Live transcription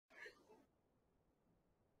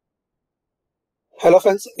Hello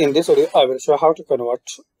friends, in this video I will show how to convert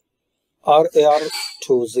RAR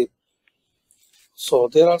to zip. So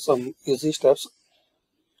there are some easy steps.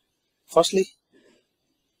 Firstly,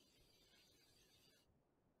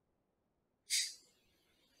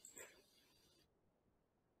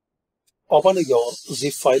 open your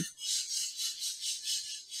zip file.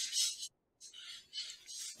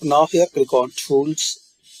 Now here click on Tools,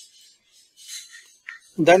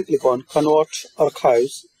 then click on Convert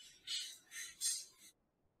Archives,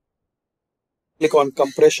 click on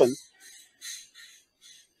Compression.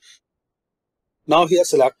 Now here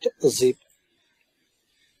select Zip,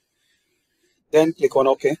 then click on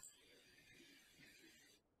OK.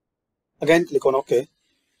 Again click on OK.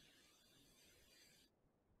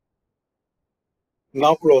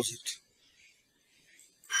 Now close it.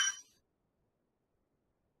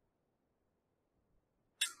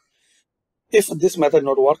 If this method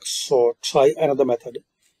not works, so try another method.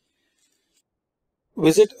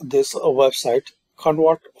 Visit this website,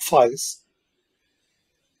 Convert Files.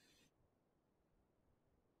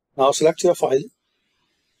 Now select your file.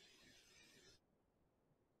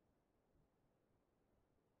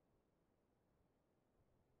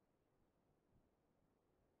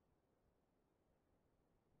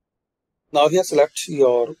 Now here select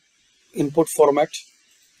your input format.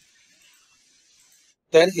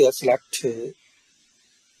 Then here select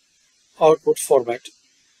output format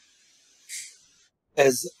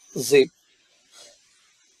as zip.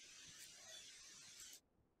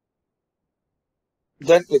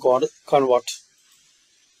 Then click on Convert.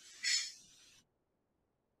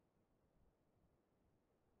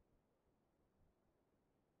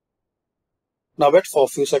 Now wait for a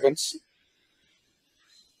few seconds.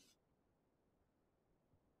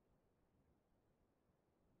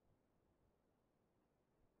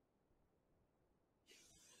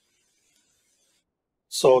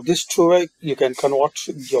 So this two way you can convert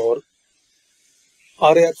your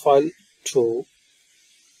RAR file to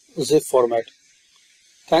zip format.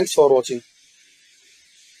 Thanks for watching.